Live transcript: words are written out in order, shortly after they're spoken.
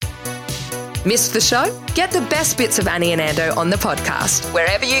Missed the show? Get the best bits of Annie and Ando on the podcast,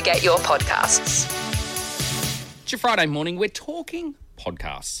 wherever you get your podcasts. It's your Friday morning. We're talking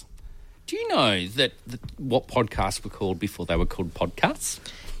podcasts. Do you know that what podcasts were called before they were called podcasts?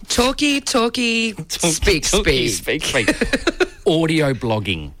 Talkie, speak. Audio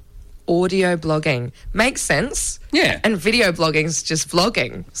blogging. Audio blogging. Makes sense. Yeah. And video blogging's just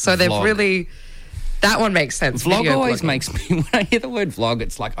vlogging. So they've really... That one makes sense. Vlog video always blogging. makes me... When I hear the word vlog,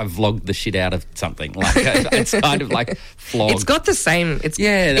 it's like I vlogged the shit out of something. Like it's kind of like vlog. It's got the same...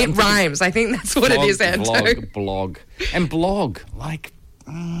 It rhymes. I think that's what it is, Ando. Blog. And blog. Like...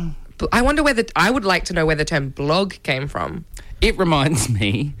 I wonder whether... I would like to know where the term blog came from. It reminds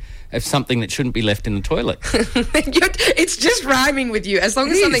me of something that shouldn't be left in the toilet. It's just rhyming with you. As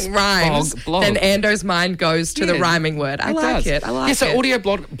long as something rhymes, blog. then Ando's mind goes to the rhyming word. I like it. So audio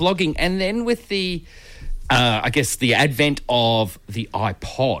blogging. And then with the, I guess, the advent of the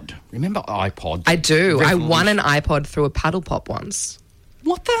iPod. Remember iPods? I do. I won an iPod through a paddle pop once.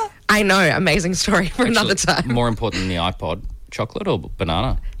 What the? I know. Amazing story for another time. More important than the iPod, chocolate or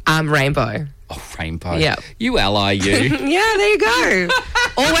banana? Rainbow. Oh, rainbow. Yeah. You ally, you. Yeah, there you go.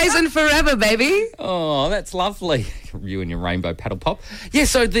 Always and forever, baby. Oh, that's lovely. You and your rainbow paddle pop. Yeah,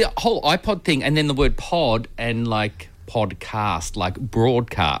 so the whole iPod thing and then the word pod and like podcast, like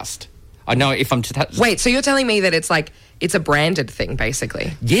broadcast. I know if I'm... Wait, so you're telling me that it's a branded thing,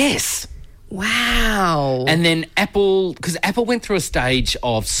 basically? Yes. Wow. And then Apple... Because Apple went through a stage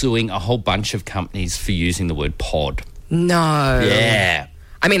of suing a whole bunch of companies for using the word pod. No. Yeah.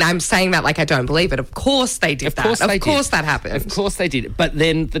 I mean, I'm saying that like I don't believe it. Of course they did that. Of course that happened. Of course they did. But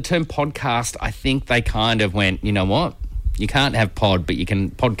then the term podcast, I think they kind of went, you know what? You can't have pod, but you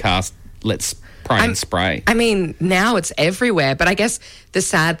can podcast. Let's pray and spray. I mean, now it's everywhere. But I guess the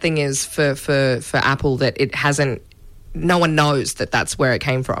sad thing is for Apple that it hasn't... No one knows that that's where it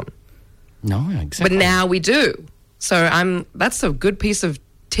came from. No, exactly. But now we do. So that's a good piece of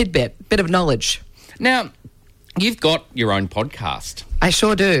bit of knowledge. Now, you've got your own podcast. I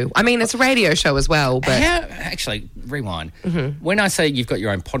sure do. I mean, it's a radio show as well, but... Actually, rewind. Mm-hmm. When I say you've got your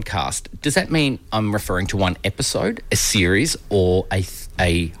own podcast, does that mean I'm referring to one episode, a series, or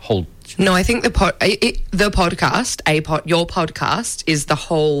a whole... No, I think your podcast is the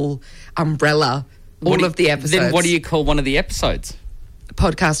whole umbrella, all of the episodes. Then what do you call one of the episodes?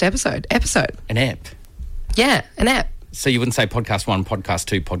 Podcast episode. An app? Yeah, an app. So you wouldn't say podcast 1, podcast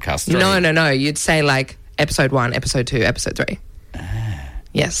 2, podcast 3? No. You'd say like episode 1, episode 2, episode 3.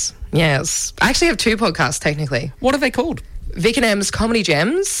 Yes. I actually have 2 podcasts, technically. What are they called? Vic and M's Comedy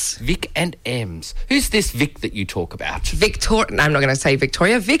Gems. Vic and M's. Who's this Vic that you talk about? I'm not going to say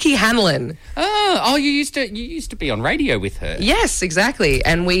Victoria. Vicky Hanlon. Oh, you used to be on radio with her. Yes, exactly.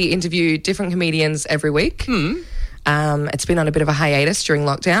 And we interview different comedians every week. It's been on a bit of a hiatus during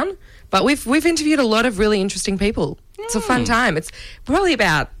lockdown, but we've interviewed a lot of really interesting people. It's a fun time. It's probably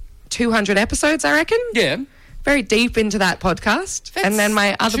about 200 episodes, I reckon. Yeah. Very deep into that podcast. And then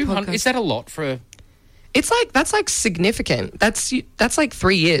my other podcast. Is that a lot for a... That's like significant. That's like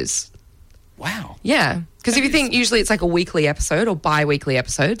 3 years. Wow. Yeah. Because if you think usually it's like a weekly episode or bi-weekly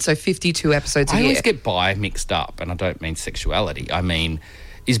episode, so 52 episodes a year. I always get bi mixed up, and I don't mean sexuality. I mean,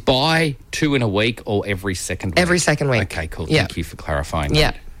 is bi 2 in a week or every second week? Every second week. Okay, cool. Yeah. Thank you for clarifying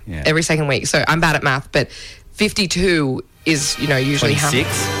Yeah. that. Yeah. Every second week. So I'm bad at math, but 52 is, usually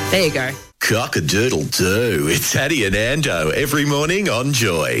 26. There you go. Cock-a-doodle-doo. It's Annie and Ando every morning on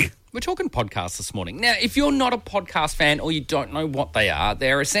Joy. We're talking podcasts this morning. Now, if you're not a podcast fan or you don't know what they are,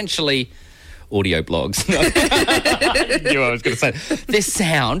 they're essentially audio blogs. I knew I was going to say. They're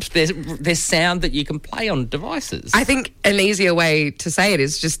sound. They're sound that you can play on devices. I think an easier way to say it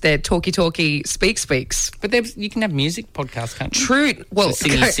is just they're talky, speaks. But you can have music podcasts, can't you? True. Well, so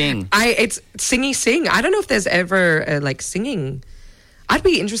sing. It's sing. I don't know if there's ever singing. I'd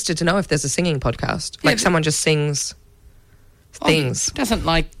be interested to know if there's a singing podcast. Yeah, someone just sings things. Doesn't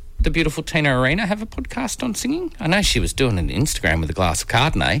the beautiful Tina Arena have a podcast on singing? I know she was doing an Instagram with a glass of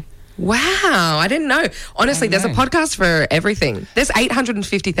Chardonnay. Wow, I didn't know. Honestly, there's a podcast for everything. There's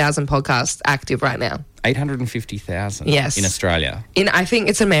 850,000 podcasts active right now. 850,000? Yes. In Australia? I think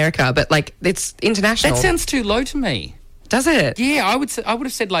it's America, but it's international. That sounds too low to me. Does it? Yeah, I would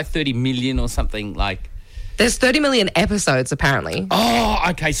have said 30 million or something like... There's 30 million episodes, apparently. Oh,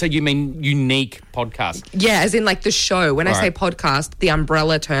 okay. So you mean unique podcasts? Yeah, as in the show. When I say podcast, the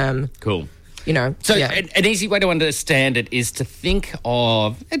umbrella term. Cool. So an easy way to understand it is to think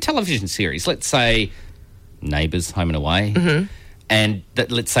of a television series. Let's say Neighbours, Home and Away. Mm-hmm. And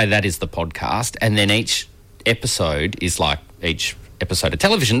let's say that is the podcast. And then each episode is like each episode of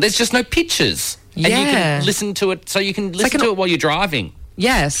television. There's just no pictures. Yeah. And you can listen to it. So you can listen to it while you're driving.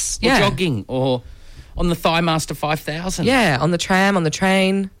 Yes. Or Yeah. jogging, or on the ThighMaster 5000. Yeah. On the tram, on the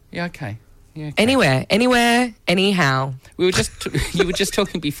train. Yeah, okay. Yeah, okay. Anywhere, anyhow. You were just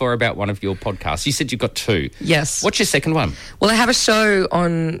talking before about one of your podcasts. You said you've got 2. Yes. What's your second one? Well, I have a show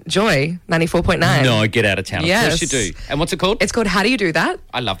on Joy 94.9. No, get out of town. Yes. Of course you do. And what's it called? It's called How Do You Do That?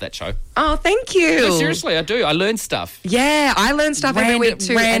 I love that show. Oh, thank you. No, seriously, I do. I learn stuff. Yeah, I learn stuff every week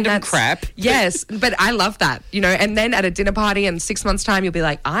too. Random crap. Yes, but I love that, and then at a dinner party in 6 months' time, you'll be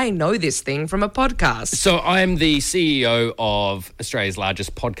like, I know this thing from a podcast. So I'm the CEO of Australia's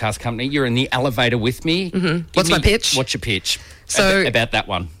largest podcast company. You're in the elevator with me. Mm-hmm. What's my pitch? What's your pitch? So about that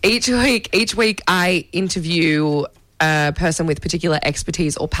one. Each week I interview a person with particular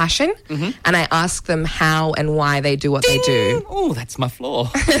expertise or passion, and I ask them how and why they do what they do. Oh, that's my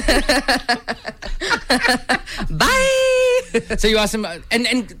floor. Bye. So you ask them,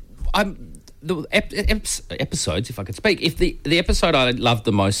 and the episodes, if I could speak, if the episode I loved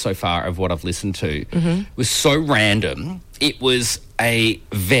the most so far of what I've listened to was so random. It was a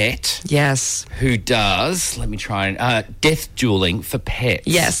vet, Yes. who does, let me try and death dueling for pets.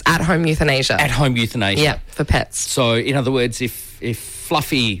 Yes, at-home euthanasia. At-home euthanasia. Yeah, for pets. So, in other words, if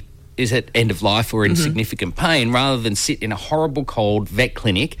Fluffy is at end of life or in significant pain, rather than sit in a horrible cold vet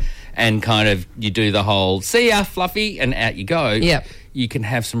clinic and kind of you do the whole "see ya, Fluffy" and out you go. Yep. You can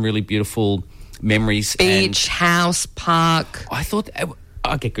have some really beautiful memories. Beach, house, park. I thought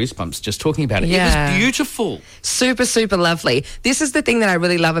I get goosebumps just talking about it. Yeah. It was beautiful. Super, super lovely. This is the thing that I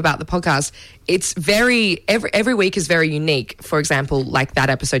really love about the podcast. It's every week is very unique. For example, like that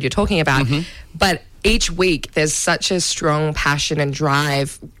episode you're talking about. But each week there's such a strong passion and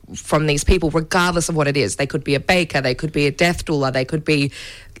drive from these people, regardless of what it is. They could be a baker, they could be a death doula, they could be,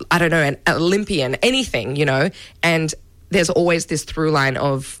 I don't know, an Olympian, anything, and there's always this through line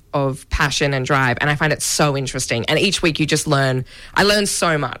of passion and drive, and I find it so interesting. And each week you just learn. I learn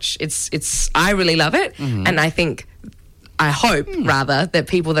so much. I really love it, and I hope rather that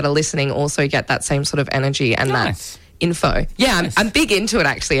people that are listening also get that same sort of energy and Nice. that info. Yeah, Nice. I'm big into it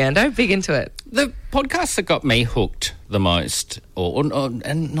actually, Ando. Big into it. The podcast that got me hooked the most,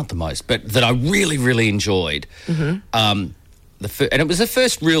 and not the most, but that I really, really enjoyed, and it was the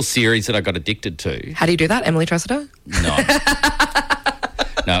first real series that I got addicted to. How do you do that, Emily Tressida? No.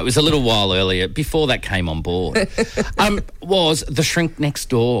 No, it was a little while earlier, before that came on board, was The Shrink Next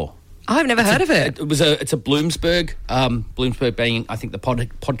Door. Oh, I've never heard of it. It's a Bloomsburg, Bloomsburg being, I think, the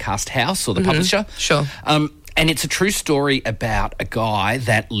podcast house or the publisher. Sure. And it's a true story about a guy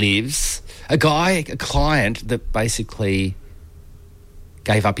that lives, a client that basically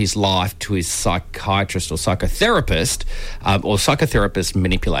gave up his life to his psychiatrist or psychotherapist, or psychotherapist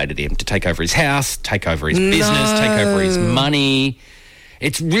manipulated him to take over his house, take over his business, take over his money.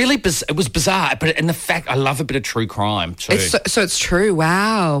 It's really it was bizarre, and the fact I love a bit of true crime too. So it's true.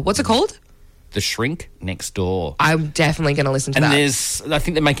 Wow. What's it called? The Shrink Next Door. I'm definitely going to listen to And that. I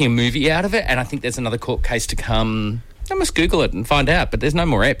think they're making a movie out of it, and I think there's another court case to come. I must Google it and find out, but there's no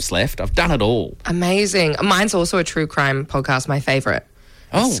more eps left. I've done it all. Amazing. Mine's also a true crime podcast, my favourite.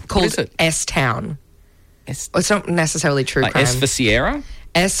 Oh, It's what called is it? S-Town. Well, it's not necessarily true Like crime. S for Sierra?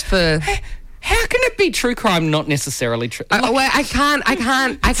 S for... How can it be true crime, not necessarily true? I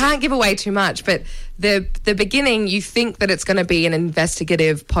can't give away too much, but the beginning, you think that it's going to be an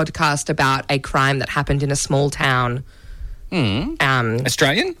investigative podcast about a crime that happened in a small town,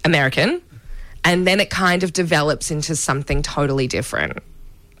 Australian? American, and then it kind of develops into something totally different.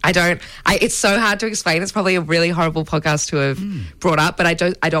 It's so hard to explain. It's probably a really horrible podcast to have brought up, but I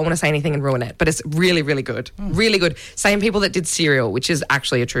don't want to say anything and ruin it. But it's really, really good. Really good. Same people that did Serial, which is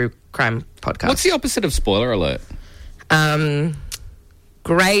actually a true crime podcast. What's the opposite of spoiler alert?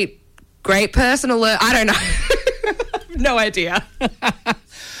 Great person alert. I don't know. No idea.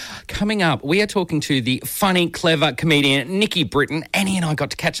 Coming up, we are talking to the funny, clever comedian Nikki Britton. Annie and I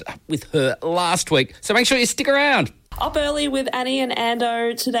got to catch up with her last week, so make sure you stick around. Up early with Annie and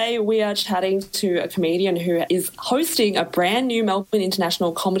Ando. Today we are chatting to a comedian who is hosting a brand new Melbourne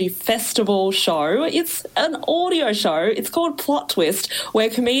International Comedy Festival show. It's an audio show. It's called Plot Twist, where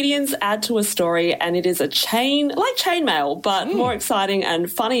comedians add to a story, and it is like chainmail, but more exciting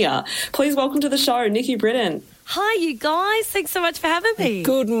and funnier. Please welcome to the show, Nikki Britton. Hi, you guys. Thanks so much for having me.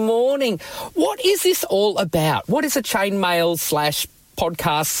 Good morning. What is this all about? What is a chainmail /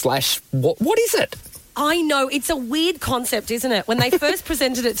 podcast / what is it? I know. It's a weird concept, isn't it? When they first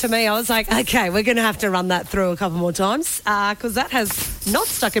presented it to me, I was like, okay, we're going to have to run that through a couple more times because that has not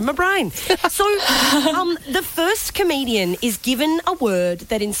stuck in my brain. So the first comedian is given a word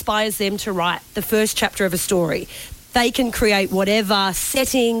that inspires them to write the first chapter of a story. They can create whatever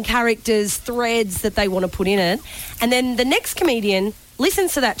setting, characters, threads that they want to put in it. And then the next comedian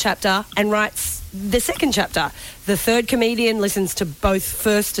listens to that chapter and writes the second chapter. The third comedian listens to both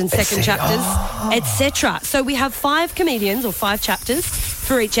first and second chapters, etc. So we have 5 comedians or 5 chapters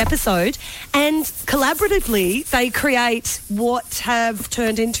for each episode, and collaboratively they create what have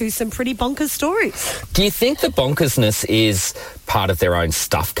turned into some pretty bonkers stories. Do you think the bonkersness is part of their own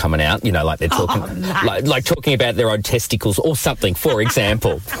stuff coming out? You know, like they're talking, like talking about their own testicles or something, for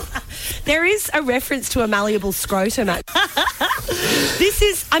example. There is a reference to a malleable scrotum. This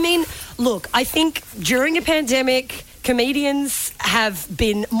is, I mean, look, I think during a pandemic, comedians have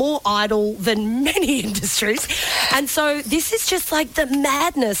been more idle than many industries. And so this is just like the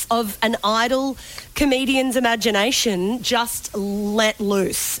madness of an idle comedian's imagination just let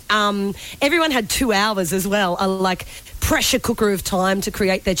loose. Everyone had 2 hours as well, a like pressure cooker of time to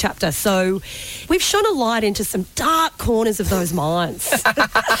create their chapter. So we've shone a light into some dark corners of those minds.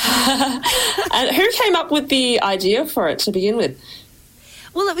 And who came up with the idea for it to begin with?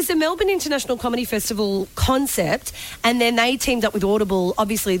 Well, it was the Melbourne International Comedy Festival concept, and then they teamed up with Audible.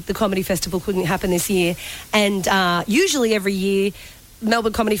 Obviously, the Comedy Festival couldn't happen this year, and usually every year,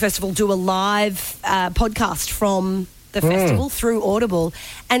 Melbourne Comedy Festival do a live podcast from the festival through Audible.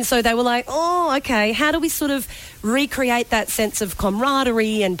 And so they were like, oh, okay, how do we sort of recreate that sense of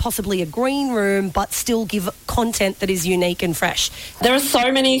camaraderie and possibly a green room, but still give content that is unique and fresh? There are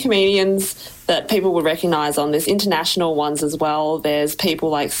so many comedians that people would recognise on this, international ones as well. There's people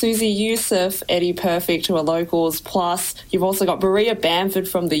like Susie Youssef, Eddie Perfect, who are locals, plus you've also got Maria Bamford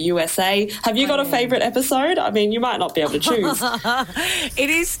from the USA. Have you got a favourite episode? I mean, you might not be able to choose.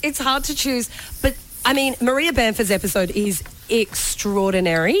 It's hard to choose, but I mean, Maria Bamford's episode is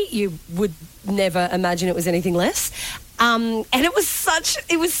extraordinary. You would never imagine it was anything less. And it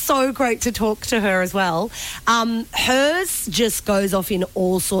was so great to talk to her as well. Hers just goes off in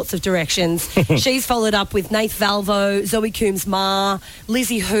all sorts of directions. She's followed up with Nath Valvo, Zoe Coombs Ma,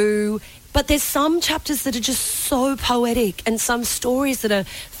 Lizzie Who. But there's some chapters that are just so poetic and some stories that are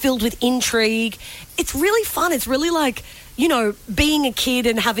filled with intrigue. It's really fun. It's really like, you know, being a kid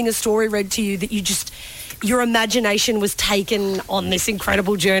and having a story read to you that your imagination was taken on this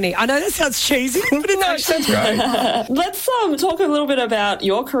incredible journey. I know that sounds cheesy, but it sounds great. Let's talk a little bit about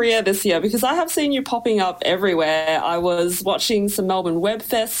your career this year, because I have seen you popping up everywhere. I was watching some Melbourne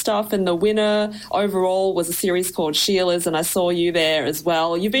Webfest stuff, and the winner overall was a series called Sheila's, and I saw you there as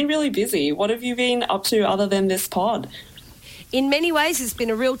well. You've been really busy. What have you been up to other than this pod? In many ways, it's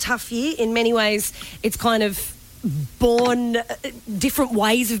been a real tough year. In many ways, it's kind of born different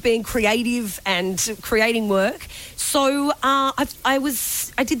ways of being creative and creating work. So I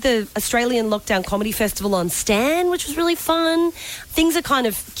did the Australian Lockdown Comedy Festival on Stan, which was really fun. Things are kind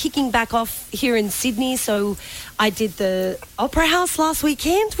of kicking back off here in Sydney, so I did the Opera House last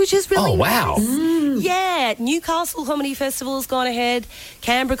weekend, which is really wow. nice. Yeah, Newcastle Comedy Festival has gone ahead.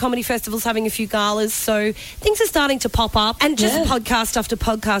 Canberra Comedy Festival's having a few galas, so things are starting to pop up, and just podcast after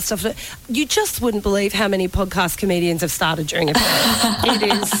podcast after. You just wouldn't believe how many podcast comedians have started during a pandemic.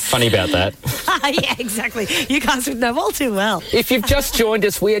 It is funny about that. Yeah, exactly. You guys would know all too well. If you've just joined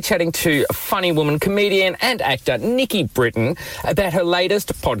us, we are chatting to a funny woman, comedian and actor Nikki Britton about her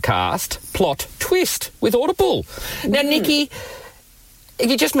latest podcast, Plot Twist, with Audible. Now, Nikki,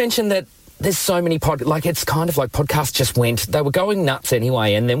 you just mentioned that there's so many it's kind of like podcasts just they were going nuts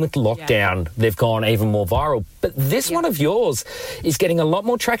anyway, and then with lockdown, they've gone even more viral. But this one of yours is getting a lot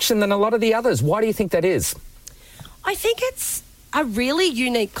more traction than a lot of the others. Why do you think that is? I think it's a really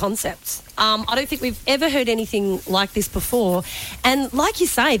unique concept. I don't think we've ever heard anything like this before. And like you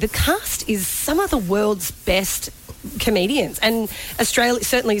say, the cast is some of the world's best comedians, and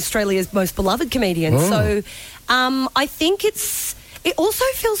certainly Australia's most beloved comedians. So I think it also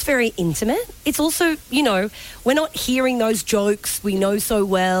feels very intimate. It's also, you know, we're not hearing those jokes we know so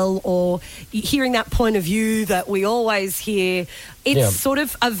well, or hearing that point of view that we always hear. It's sort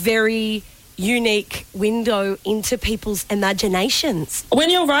of a very unique window into people's imaginations. When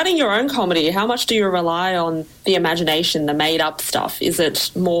you're writing your own comedy, how much do you rely on the imagination, the made-up stuff? Is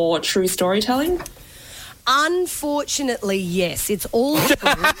it more true storytelling? Unfortunately, yes. It's all true.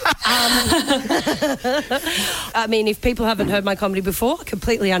 I mean, if people haven't heard my comedy before, I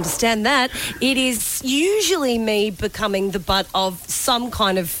completely understand that. It is usually me becoming the butt of some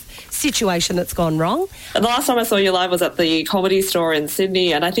kind of situation that's gone wrong. The last time I saw you live was at the Comedy Store in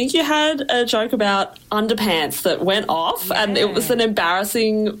Sydney, and I think you had a joke about underpants that went off, and it was an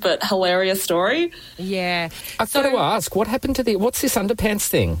embarrassing but hilarious story. Yeah. I've got to ask, what happened to what's this underpants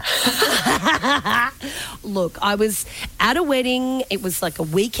thing? Look, I was at a wedding. It was like a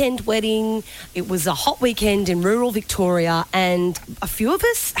weekend wedding. It was a hot weekend in rural Victoria, and a few of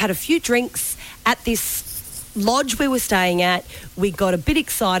us had a few drinks at this lodge we were staying at, we got a bit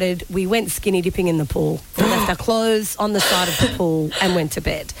excited. We went skinny dipping in the pool. We left our clothes on the side of the pool and went to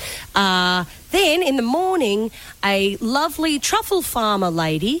bed. Then in the morning, a lovely truffle farmer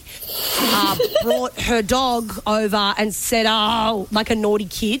lady brought her dog over and said, oh, like a naughty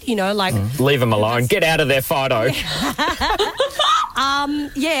kid, you know, like... Leave them alone. Get out of their photo.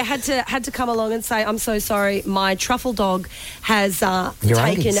 Had to come along and say, I'm so sorry, my truffle dog has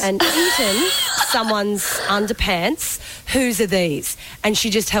taken and eaten someone's underpants. Whose are these? And she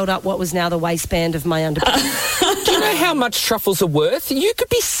just held up what was now the waistband of my underpants. Do you know how much truffles are worth? You could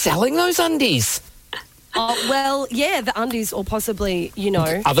be selling those undies. Oh, well, yeah, the undies or possibly, you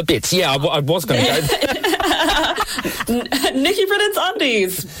know... Other bits, yeah, I was going to go... Nikki Britton's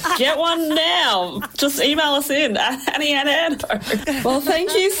undies. Get one now. Just email us in at Annie and Ando. Well,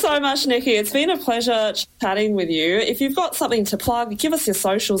 thank you so much, Nikki. It's been a pleasure chatting with you. If you've got something to plug, give us your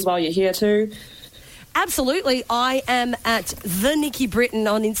socials while you're here too. Absolutely. I am at the Nikki Britton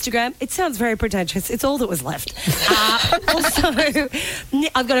on Instagram. It sounds very pretentious. It's all that was left. Also,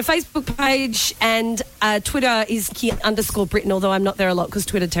 I've got a Facebook page and Twitter is Nikki_Britton, although I'm not there a lot because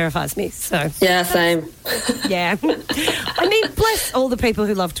Twitter terrifies me. So yeah, same. Yeah. I mean, bless all the people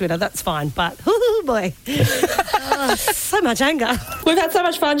who love Twitter. That's fine. But, oh boy, so much anger. We've had so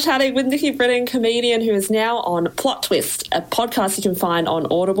much fun chatting with Nikki Britton, comedian who is now on Plot Twist, a podcast you can find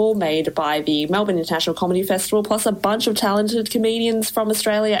on Audible, made by the Melbourne International Comedy Festival, plus a bunch of talented comedians from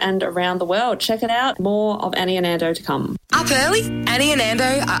Australia and around the world. Check it out. More of Annie and Ando to come. Up early, Annie and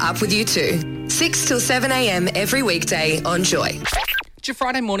Ando are up with you too. 6 till 7 a.m. every weekday on Joy. It's your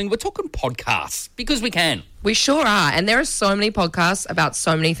Friday morning. We're talking podcasts because we can. We sure are. And there are so many podcasts about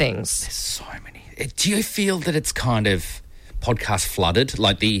so many things. There's so many. Do you feel that it's kind of podcast flooded?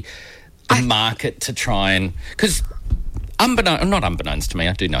 Like the market to try and... Because not unbeknownst to me,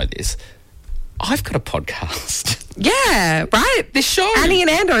 I do know this, I've got a podcast. Yeah, right? This show. Annie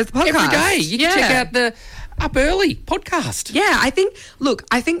and Ando, the podcast. Every day. You can check out the Up Early podcast. Yeah, I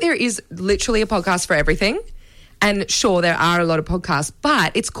think there is literally a podcast for everything. And sure, there are a lot of podcasts,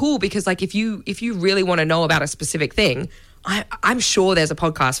 but it's cool because like if you really want to know about a specific thing, I'm sure there's a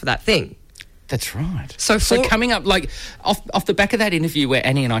podcast for that thing. That's right. So coming up, like off the back of that interview where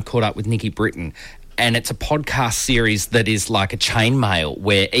Annie and I caught up with Nikki Britton, and it's a podcast series that is like a chainmail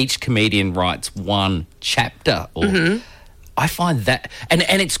where each comedian writes one chapter. I find that, and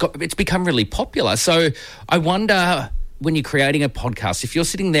it's become really popular. So I wonder, when you're creating a podcast, if you're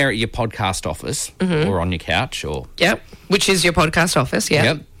sitting there at your podcast office or on your couch or... Yep, which is your podcast office, yeah.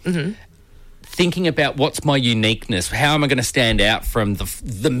 Yep. Mm-hmm. Thinking about what's my uniqueness, how am I going to stand out from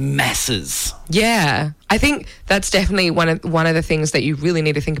the masses? Yeah, I think that's definitely one of the things that you really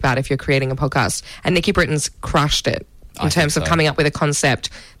need to think about if you're creating a podcast. And Nikki Britton's crushed it in terms of coming up with a concept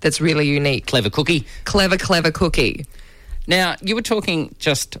that's really unique. Clever cookie. Clever cookie. Now, you were talking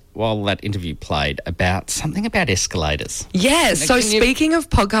just while that interview played about something about escalators. Yeah, so speaking of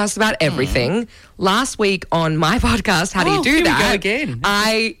podcasts about everything, last week on my podcast, How Do You Do That? We go again.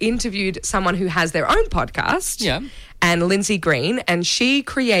 I interviewed someone who has their own podcast. Yeah. And Lindsay Green, and she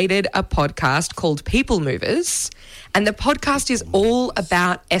created a podcast called People Movers, and the podcast is all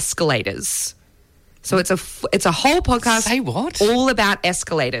about escalators. So it's a whole podcast. Say what? All about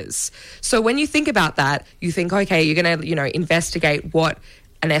escalators. So when you think about that, you think, okay, you're going to, investigate what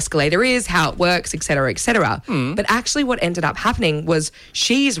an escalator is, how it works, et cetera, et cetera. But actually what ended up happening was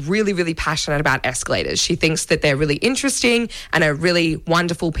she's really, really passionate about escalators. She thinks that they're really interesting and a really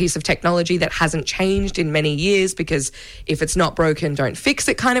wonderful piece of technology that hasn't changed in many years because if it's not broken, don't fix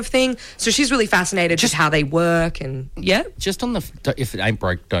it kind of thing. So she's really fascinated with how they work and, yeah. Just on if it ain't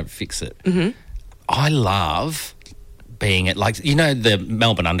broke, don't fix it. Mm-hmm. I love being at, like, the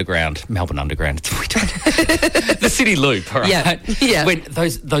Melbourne Underground, the City Loop, all right? Yeah. When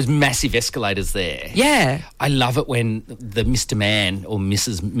those massive escalators there. Yeah. I love it when the Mr. Man or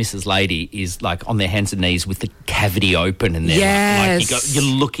Mrs. Lady is, like, on their hands and knees with the cavity open and they're like you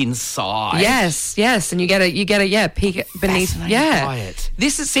look inside. Yes, and you get a peek beneath. By it.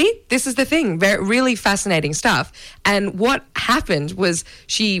 This is the thing. Very, really fascinating stuff. And what happened was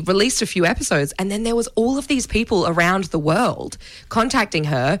she released a few episodes and then there was all of these people around the world contacting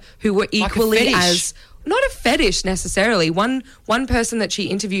her who were equally as not a fetish necessarily. One person that she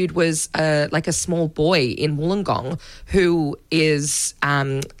interviewed was like a small boy in Wollongong who is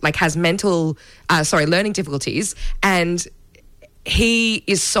has learning difficulties, and he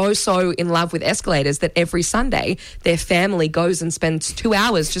is so in love with escalators that every Sunday their family goes and spends 2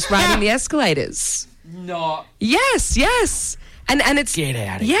 hours just riding the escalators. No. Yes. And it's get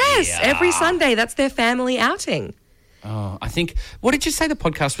out of here. here. Yes, every Sunday that's their family outing. Oh, I think, what did you say the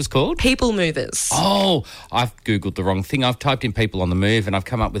podcast was called? People Movers. Oh, I've Googled the wrong thing. I've typed in People on the Move and I've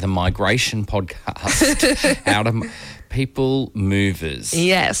come up with a migration podcast. Out of People Movers.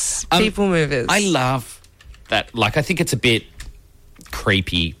 Yes, People Movers. I love that. Like, I think it's a bit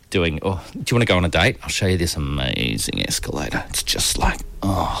creepy doing, do you want to go on a date? I'll show you this amazing escalator. It's just like,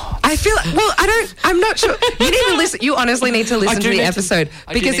 I feel, I'm not sure. You need to listen. You honestly need to listen to the episode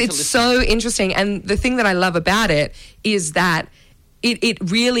because it's so interesting. And the thing that I love about it is that it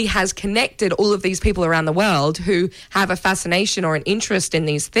really has connected all of these people around the world who have a fascination or an interest in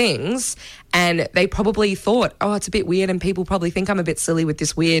these things. And they probably thought, it's a bit weird and people probably think I'm a bit silly with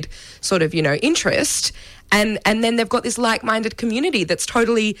this weird sort of, interest. And then they've got this like-minded community that's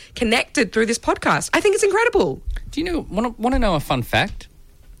totally connected through this podcast. I think it's incredible. Do you want to know a fun fact?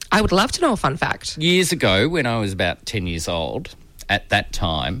 I would love to know a fun fact. Years ago, when I was about 10 years old, at that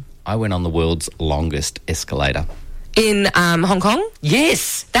time, I went on the world's longest escalator. In Hong Kong?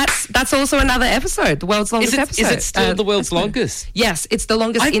 Yes. That's also another episode, the world's longest episode. Is it still the world's longest? Yes, it's the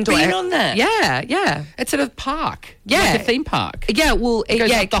longest indoor. I've been on that. Yeah. It's at a park. Yeah. Like a theme park. Yeah, well, It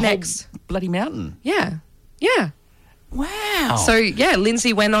goes up it the connects. whole bloody mountain. Yeah. Wow. So,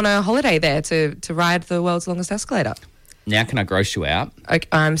 Lindsay went on a holiday there to ride the world's longest escalator. Now can I gross you out? Okay,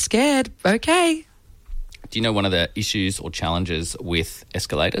 I'm scared. Okay. Do you know one of the issues or challenges with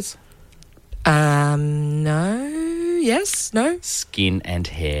escalators? No. Yes. No. Skin and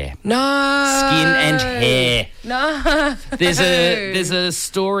hair. No. Skin and hair. No. There's a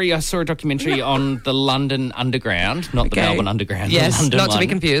story. I saw a documentary on the London Underground, not the Melbourne Underground. Yes, the London not to be one.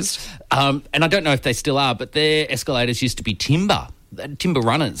 confused. And I don't know if they still are, but their escalators used to be timber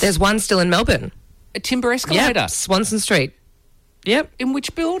runners. There's one still in Melbourne. A timber escalator. Yep, Swanson Street. Yep. In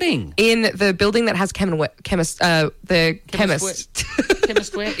which building? In the building that has chemist. Chemist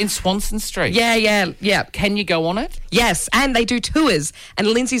where? In Swanson Street. Yeah. Can you go on it? Yes, and they do tours. And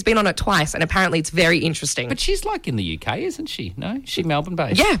Lindsay's been on it twice, and apparently it's very interesting. But she's like in the UK, isn't she? No? Is she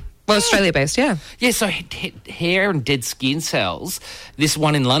Melbourne-based? Yeah. Well, Australia-based, yeah. Yeah, so hair and dead skin cells. This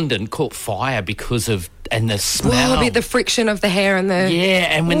one in London caught fire because of, and the smell. Well, the friction of the hair and the...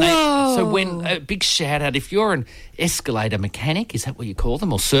 Yeah, and when Whoa. a big shout out, if you're an escalator mechanic, is that what you call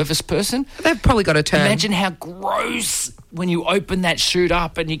them, or service person? They've probably got a term. Imagine how gross when you open that chute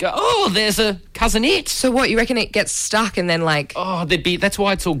up and you go, there's a cousin it. So what, you reckon it gets stuck and then like... that's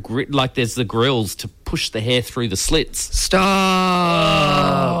why it's all like there's the grills to push the hair through the slits.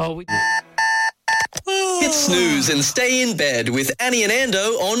 Stop. Hit snooze and stay in bed with Annie and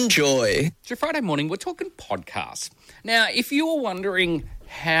Ando on Joy. So Friday morning, we're talking podcasts. Now, if you're wondering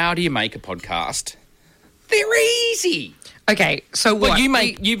how do you make a podcast, they're easy. Okay, so what? Well,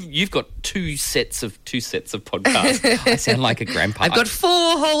 you've got two sets of podcasts. I sound like a grandpa. I've got 4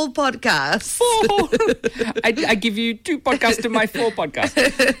 whole podcasts. 4. I give you 2 podcasts to my 4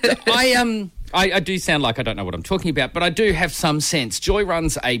 podcasts. I do sound like I don't know what I'm talking about, but I do have some sense. Joy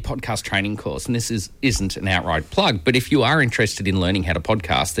runs a podcast training course, and this isn't an outright plug, but if you are interested in learning how to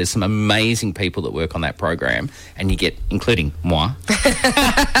podcast, there's some amazing people that work on that program, and you get, including moi,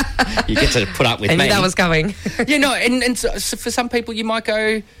 you get to put up with I me. knew that was coming. And so for some people you might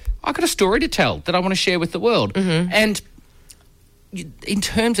go, I've got a story to tell that I want to share with the world. Mm-hmm. And in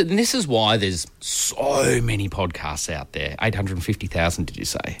terms of, and this is why there's so many podcasts out there, 850,000, did you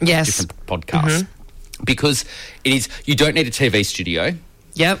say? Yes. Different podcasts. Mm-hmm. Because it is, you don't need a TV studio.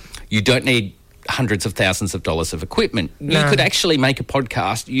 Yep. You don't need hundreds of thousands of dollars of equipment. No. You could actually make a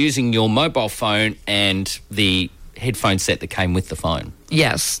podcast using your mobile phone and the headphone set that came with the phone.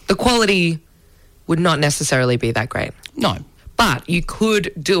 Yes. The quality would not necessarily be that great. No. But you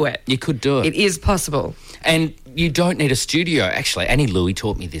could do it. You could do it. It is possible. And you don't need a studio. Actually, Annie Louie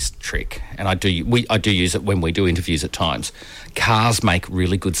taught me this trick, and I do use it when we do interviews at times. Cars make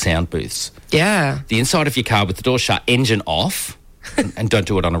really good sound booths. Yeah. The inside of your car with the door shut, engine off, and don't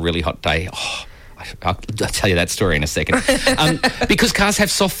do it on a really hot day. I'll tell you that story in a second. Because cars have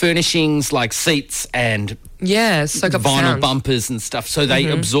soft furnishings like seats and soak up vinyl sound. bumpers and stuff, so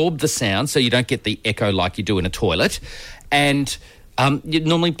they absorb the sound, so you don't get the echo like you do in a toilet, and it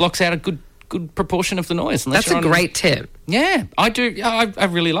normally blocks out a good proportion of the noise. That's a great tip. Yeah, I do. I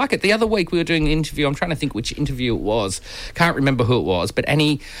really like it. The other week we were doing an interview. I'm trying to think which interview it was. Can't remember who it was. But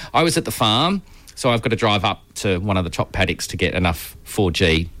Annie, I was at the farm, so I've got to drive up to one of the top paddocks to get enough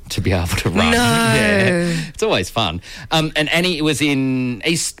 4G to be able to run. No. Yeah, it's always fun. And Annie was in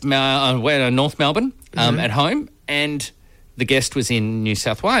North Melbourne at home, and the guest was in New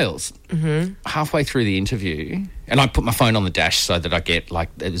South Wales. Mm-hmm. Halfway through the interview, and I put my phone on the dash so that I get like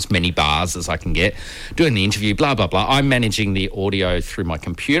as many bars as I can get. Doing the interview, blah, blah, blah. I'm managing the audio through my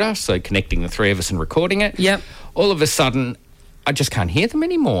computer, so connecting the three of us and recording it. Yep. All of a sudden, I just can't hear them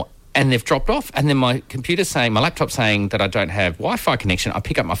anymore. And they've dropped off. And then my laptop saying that I don't have Wi-Fi connection. I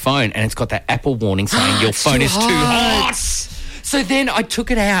pick up my phone and it's got that Apple warning saying your phone is too hot. So then I took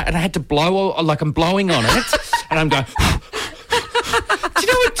it out and I had to blow, like I'm blowing on it. And I'm going... Do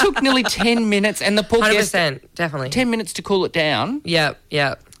you know it took nearly 10 minutes and the poor 100%, definitely. 10 minutes to cool it down. Yep.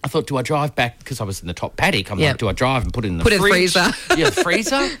 I thought, do I drive back? Because I was in the top paddock. I'm like, do I drive and put it in the fridge? freezer? Yeah, the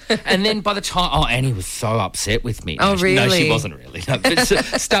freezer. And then by the time... Annie was so upset with me. Oh, really? No, she wasn't really. No, but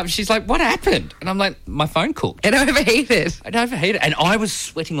she's like, what happened? And I'm like, my phone cooked. It overheated. It overheated. And I was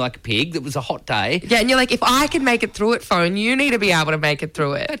sweating like a pig. It was a hot day. Yeah, and you're like, if I can make it through it, phone, you need to be able to make it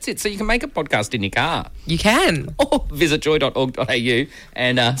through it. That's it. So you can make a podcast in your car. You can. Or visit joy.org.au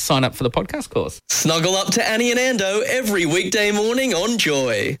and sign up for the podcast course. Snuggle up to Annie and Ando every weekday morning on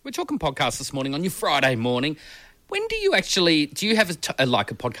Joy. We're talking podcast this morning on your Friday morning. When do you actually... Do you have a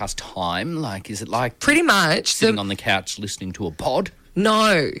podcast time? Like, is it like... Pretty much. Sitting on the couch listening to a pod?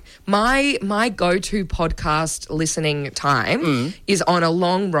 No. My go-to podcast listening time is on a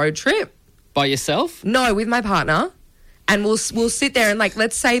long road trip. By yourself? No, with my partner. And we'll sit there and, like,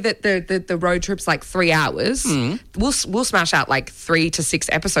 let's say that the road trip's like 3 hours. We'll smash out like 3 to 6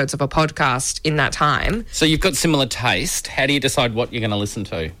 episodes of a podcast in that time. So you've got similar taste. How do you decide what you're going to listen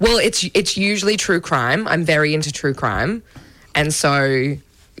to? Well, it's usually true crime. I'm very into true crime, and so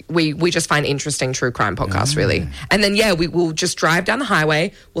we just find interesting true crime podcasts, really. And then we'll just drive down the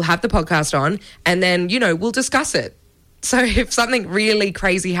highway. We'll have the podcast on, and then we'll discuss it. So if something really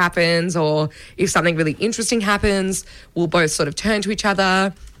crazy happens or if something really interesting happens, we'll both sort of turn to each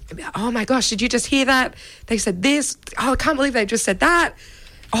other and be like, oh my gosh, did you just hear that? They said this. Oh, I can't believe they just said that.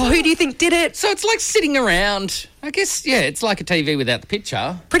 Oh, who do you think did it? So it's like sitting around, I guess, it's like a TV without the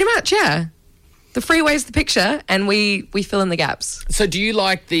picture. Pretty much, yeah. The freeway's the picture and we fill in the gaps. So do you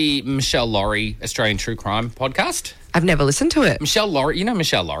like the Michelle Laurie Australian True Crime podcast? I've never listened to it. Michelle Laurie, you know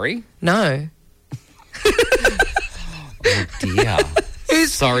Michelle Laurie? No. Oh, dear.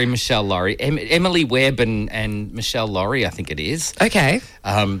 Sorry, Michelle Laurie. Emily Webb and Michelle Laurie, I think it is. Okay.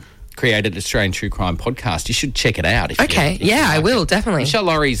 Created Australian True Crime podcast. You should check it out. Okay. I will, definitely. Michelle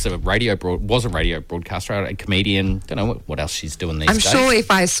Laurie's was a radio broadcaster, a comedian. Don't know what else she's doing these days. I'm sure if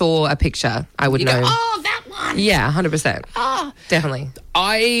I saw a picture, I would know. Go, oh, that one. Yeah, 100%. Definitely.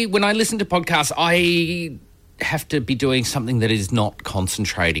 When I listen to podcasts, I have to be doing something that is not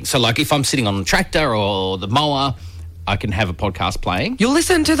concentrating. So, like, if I'm sitting on the tractor or the mower, I can have a podcast playing. You'll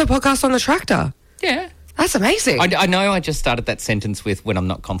listen to the podcast on the tractor? Yeah. That's amazing. I know I just started that sentence with when I'm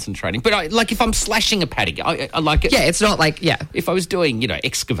not concentrating. But, if I'm slashing a paddock, I like it. Yeah, it's not like, yeah. If I was doing,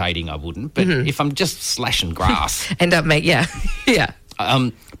 excavating, I wouldn't. But if I'm just slashing grass. Yeah.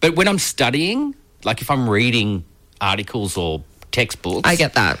 But when I'm studying, like if I'm reading articles or textbooks. I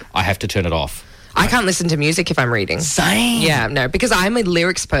get that. I have to turn it off. I can't listen to music if I'm reading. Same. Yeah, no, because I'm a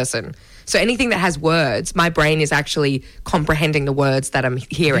lyrics person. So anything that has words, my brain is actually comprehending the words that I'm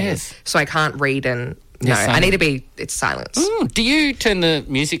hearing. Yes. So I can't read and... No, Yes, I need to be... It's silence. Do you turn the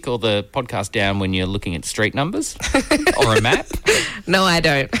music or the podcast down when you're looking at street numbers or a map? No, I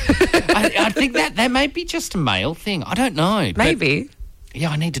don't. I think that may be just a male thing. I don't know. Maybe.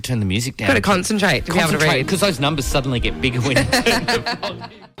 Yeah, I need to turn the music down. Got to concentrate to be able to read. Because those numbers suddenly get bigger when you turn the volume.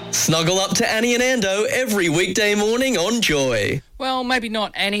 Snuggle up to Annie and Ando every weekday morning on Joy. Well, maybe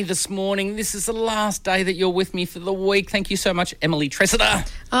not Annie this morning. This is the last day that you're with me for the week. Thank you so much, Emily Tressida.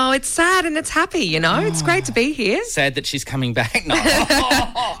 Oh, it's sad and it's happy, It's great to be here. Sad that she's coming back. No,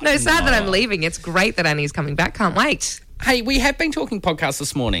 No, sad that I'm leaving. It's great that Annie's coming back. Can't wait. Hey, we have been talking podcasts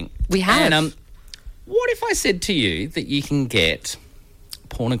this morning. We have. And what if I said to you that you can get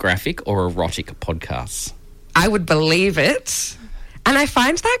pornographic or erotic podcasts? I would believe it. And I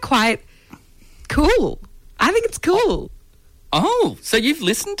find that quite cool. I think it's cool. Oh, so you've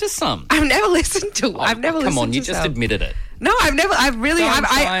listened to some? I've never listened to. I've never listened to. Come on, you just admitted it. No, I've never. I really have.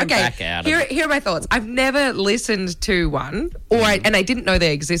 Okay. Back out here are my thoughts. I've never listened to one, and I didn't know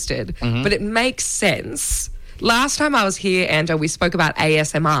they existed. But it makes sense. Last time I was here, Ando, we spoke about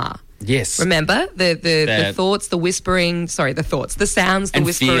ASMR. Yes. Remember the thoughts, the whispering. Sorry, the thoughts, the sounds, the and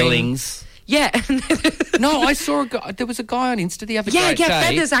whispering, feelings. Yeah. No, I saw a guy. There was a guy on Insta the other day. Yeah,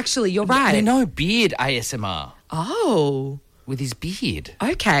 Feathers. Actually, you're right. No, beard ASMR. Oh. With his beard.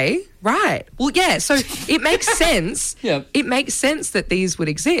 Okay, right. Well, yeah, so it makes sense. Yeah. It makes sense that these would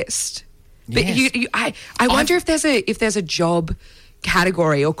exist. But Yes. I wonder if there's a job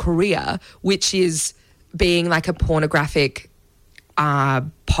category or career which is being like a pornographic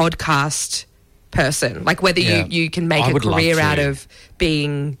podcast person, like whether Yeah. you can make I a would love career to. out of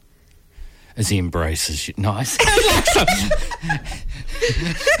being. As he embraces you. Nice.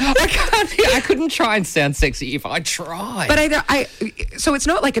 I couldn't try and sound sexy if I tried. But so it's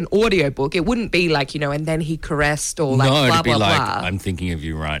not like an audio book. It wouldn't be like, and then he caressed or like no, blah, it'd be blah, like, blah. I'm thinking of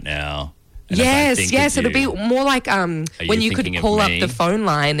you right now. And as I think Yes. of It'd be you- more like when you you could thinking of call up me? the phone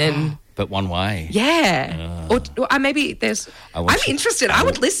line and But one way. yeah. Or maybe there's. I'm interested. I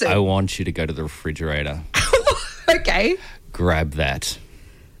would listen. I want you to go to the refrigerator. Okay. Grab that.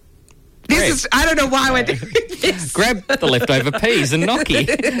 This is. I don't know why we're doing this. Grab the leftover peas and gnocchi.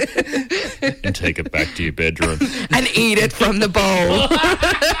 And take it back to your bedroom. And eat it from the bowl.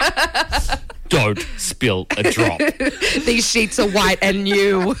 Don't spill a drop. These sheets are white and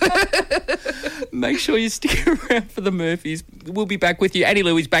new. Make sure you stick around for the Murphys. We'll be back with you. Annie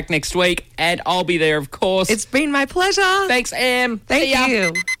Louie's back next week, and I'll be there, of course. It's been my pleasure. Thanks, Em. Thank See ya.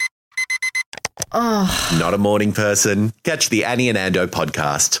 you. Not a morning person? Catch the Annie and Ando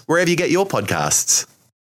podcast wherever you get your podcasts.